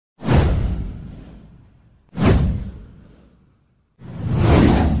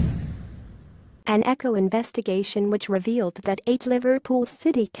An echo investigation which revealed that 8 Liverpool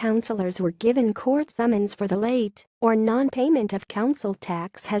City Councillors were given court summons for the late or non-payment of council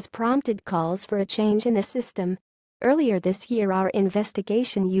tax has prompted calls for a change in the system. Earlier this year, our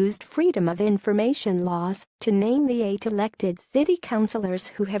investigation used Freedom of Information laws to name the 8 elected city councillors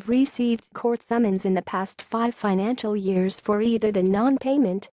who have received court summons in the past 5 financial years for either the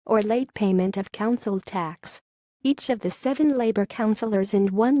non-payment or late payment of council tax. Each of the 7 Labour councillors and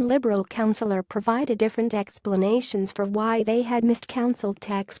 1 Liberal councillor provided different explanations for why they had missed council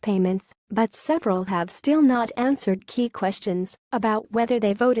tax payments, but several have still not answered key questions about whether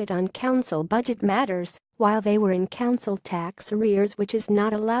they voted on council budget matters while they were in council tax arrears, which is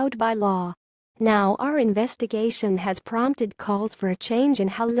not allowed by law. Now, our investigation has prompted calls for a change in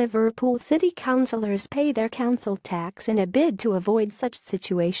how Liverpool City Councillors pay their council tax in a bid to avoid such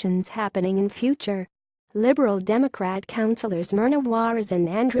situations happening in future. Liberal Democrat councillors Myrna Juarez and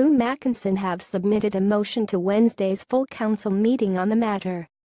Andrew Mackinson have submitted a motion to Wednesday's full council meeting on the matter.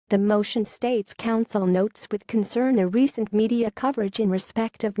 The motion states council notes with concern the recent media coverage in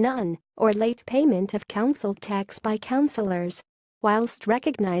respect of none or late payment of council tax by councillors. Whilst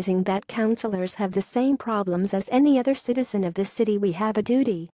recognizing that councillors have the same problems as any other citizen of the city, we have a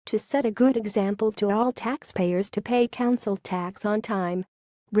duty to set a good example to all taxpayers to pay council tax on time.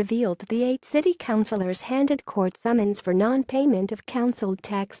 Revealed the 8 city councillors handed court summons for non-payment of council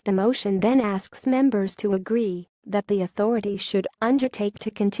tax. The motion then asks members to agree that the authority should undertake to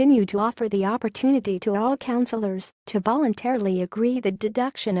continue to offer the opportunity to all councillors to voluntarily agree the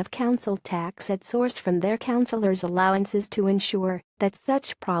deduction of council tax at source from their councillors' allowances to ensure that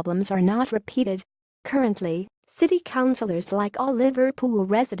such problems are not repeated. Currently, city councillors, like all Liverpool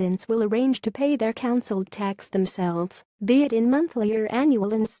residents, will arrange to pay their council tax themselves, be it in monthly or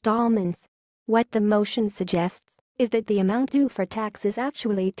annual installments. What the motion suggests is that the amount due for tax is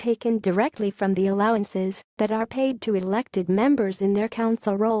actually taken directly from the allowances that are paid to elected members in their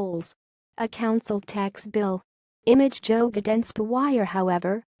council roles. A council tax bill. Image Joe Wire.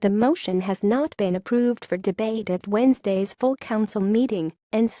 However, the motion has not been approved for debate at Wednesday's full council meeting,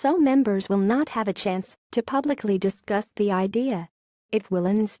 and so members will not have a chance to publicly discuss the idea. It will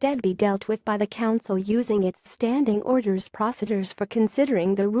instead be dealt with by the council using its standing orders procedures for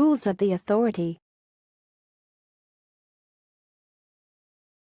considering the rules of the authority.